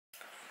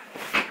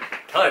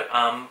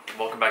Hello,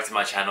 welcome back to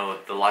my channel,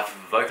 The Life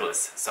of a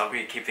Vocalist. So I'm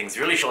going to keep things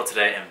really short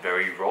today and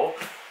very raw,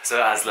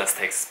 so as less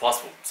takes as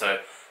possible. So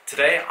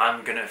today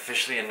I'm going to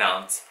officially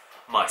announce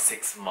my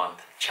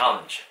 6-month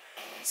challenge.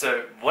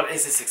 So what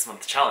is the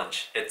 6-month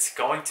challenge? It's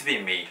going to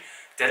be me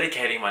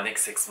dedicating my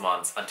next 6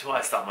 months until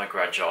I start my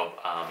grad job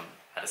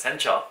at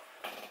Accenture,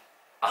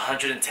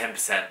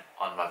 110%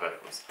 on my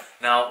vocals.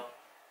 Now,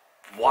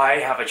 why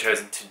have I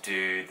chosen to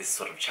do this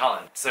sort of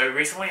challenge? So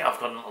recently I've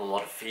gotten a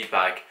lot of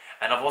feedback,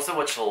 and I've also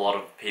watched a lot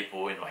of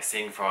people in my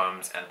singing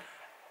forums, and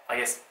I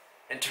guess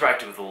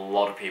interacted with a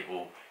lot of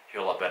people who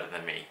are a lot better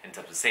than me in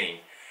terms of singing.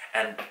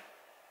 And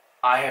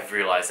I have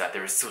realized that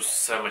there is still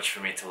so much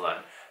for me to learn,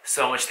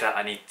 so much that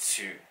I need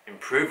to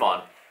improve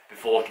on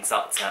before I can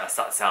start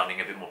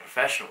sounding a bit more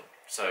professional.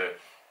 So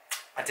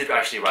I did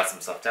actually write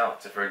some stuff down.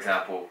 So for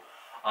example,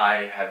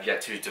 I have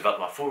yet to develop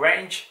my full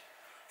range.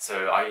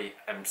 So I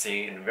am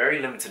singing in a very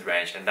limited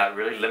range, and that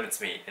really limits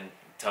me in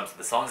terms of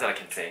the songs that I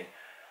can sing.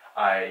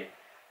 I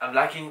am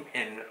lacking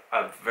in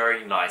a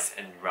very nice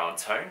and round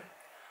tone.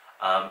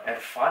 And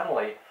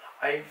finally,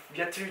 I've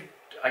yet to,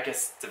 I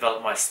guess,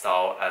 develop my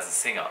style as a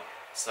singer.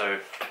 So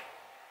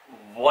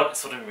what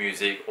sort of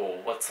music, or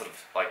what sort of,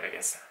 like, I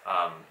guess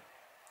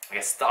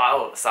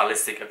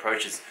stylistic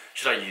approaches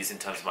should I use in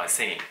terms of my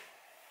singing?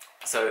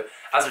 So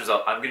as a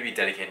result, I'm going to be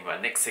dedicating my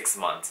next 6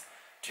 months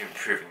to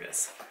improving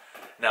this.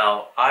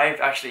 Now, I've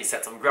actually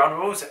set some ground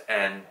rules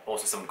and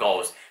also some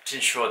goals to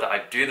ensure that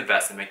I do the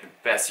best and make the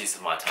best use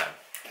of my time.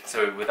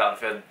 So without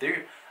further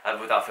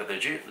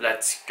ado,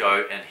 let's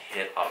go and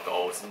hit our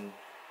goals and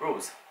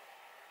rules.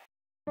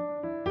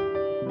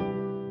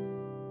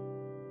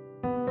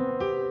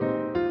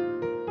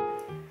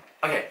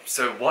 Okay,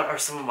 so what are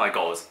some of my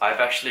goals? I've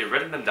actually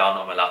written them down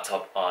on my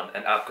laptop on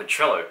an app called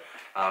Trello.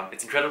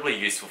 It's incredibly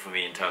useful for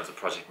me in terms of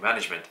project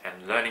management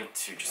and learning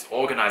to just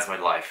organize my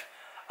life.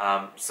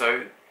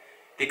 So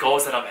the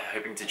goals that I'm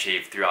hoping to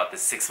achieve throughout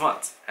this 6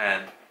 months.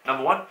 And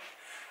number one,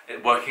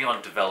 working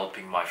on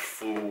developing my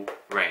full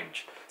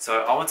range.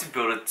 So I want to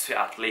build it to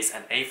at least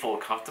an A4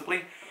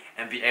 comfortably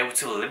and be able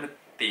to limit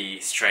the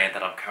strain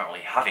that I'm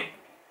currently having.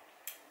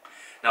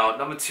 Now,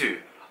 number two,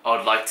 I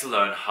would like to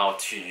learn how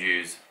to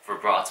use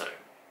vibrato.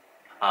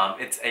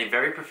 It's a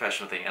very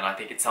professional thing, and I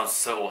think it sounds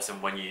so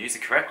awesome when you use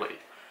it correctly.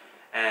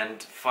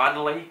 And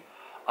finally,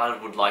 I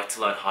would like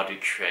to learn how to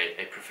create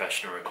a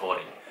professional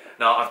recording.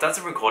 Now, I've done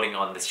some recording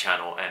on this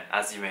channel, and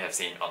as you may have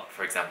seen,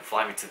 for example,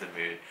 Fly Me to the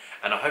Moon,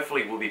 and I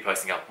hopefully will be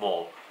posting up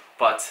more,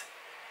 but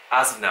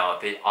as of now,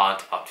 they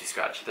aren't up to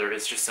scratch. There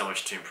is just so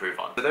much to improve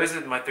on. So those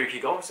are my 3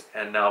 key goals,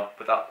 and now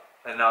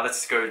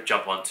let's go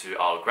jump on to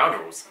our ground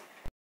rules.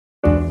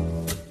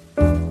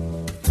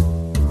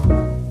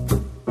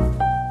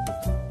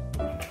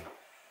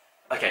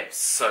 Okay,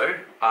 so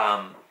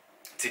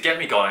to get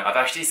me going, I've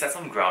actually set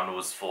some ground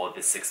rules for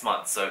this 6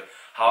 months, so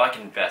how I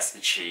can best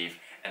achieve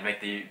and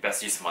make the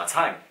best use of my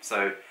time.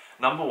 So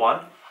number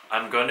one,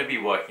 I'm going to be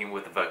working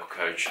with a vocal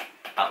coach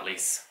at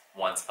least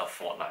once a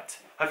fortnight.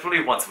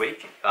 Hopefully once a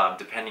week,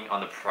 depending on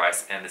the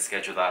price and the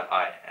schedule that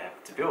I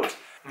have to build.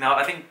 Now,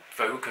 I think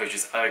vocal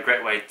coaches are a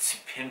great way to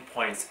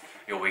pinpoint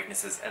your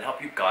weaknesses and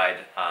help you guide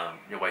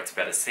your way to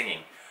better singing.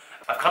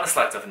 I've kind of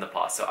slacked off in the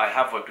past, so I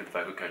have worked with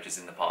vocal coaches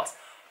in the past,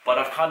 but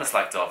I've kind of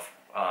slacked off,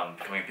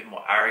 becoming a bit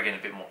more arrogant,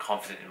 a bit more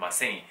confident in my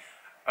singing,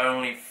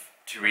 only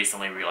to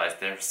recently realize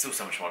there's still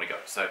so much more to go.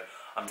 So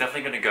I'm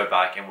definitely going to go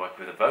back and work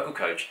with a vocal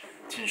coach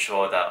to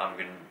ensure that I'm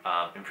going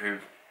to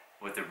improve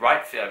with the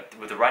right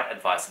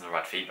advice and the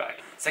right feedback.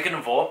 Second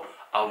of all,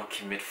 I will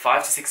commit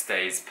 5 to 6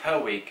 days per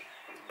week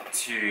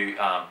to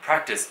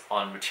practice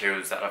on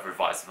materials that I've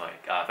revised with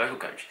my vocal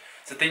coach.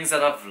 So things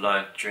that I've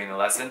learned during the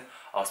lesson,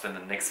 I'll spend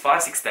the next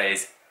 5-6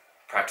 days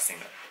practicing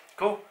them.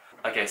 Cool?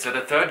 Okay, so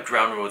the third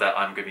ground rule that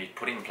I'm going to be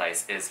putting in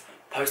place is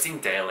posting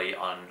daily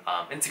on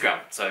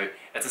Instagram. So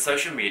it's a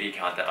social media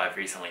account that I've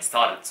recently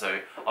started. So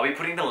I'll be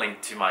putting the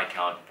link to my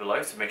account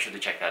below, so make sure to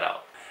check that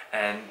out.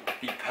 And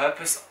the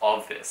purpose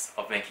of this,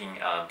 of making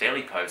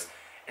daily posts,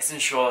 is to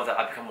ensure that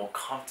I become more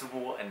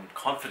comfortable and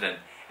confident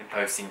in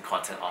posting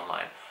content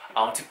online.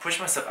 I want to push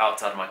myself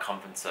outside of my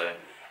comfort zone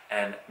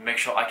and make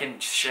sure I can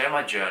share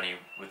my journey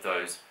with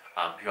those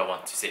who I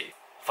want to see.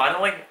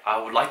 Finally,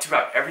 I would like to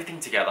wrap everything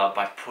together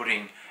by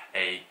putting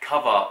a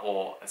cover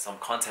or some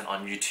content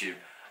on YouTube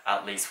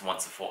at least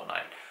once a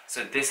fortnight.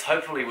 So this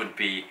hopefully would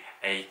be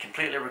a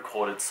completely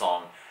recorded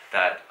song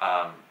that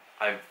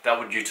that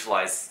would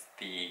utilize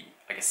the,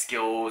 I guess,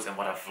 skills and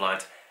what I've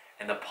learned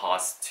in the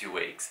past 2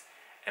 weeks,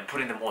 and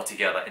putting them all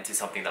together into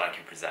something that I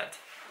can present.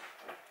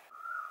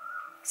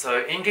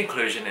 So in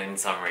conclusion and in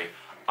summary,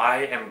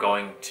 I am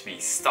going to be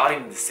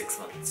starting the 6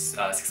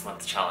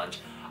 month challenge.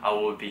 I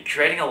will be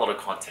creating a lot of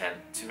content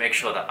to make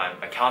sure that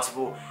I'm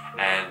accountable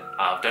and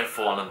don't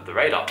fall under the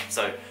radar.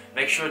 So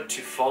make sure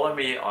to follow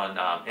me on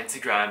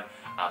Instagram,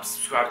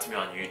 subscribe to me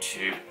on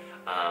YouTube,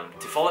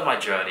 to follow my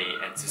journey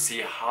and to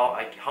see how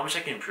much I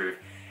can improve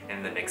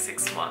in the next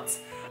 6 months.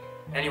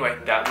 Anyway,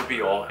 that would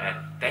be all, and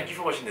thank you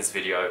for watching this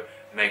video.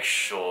 Make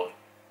sure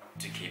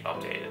to keep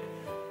updated.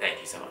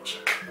 Thank you so much.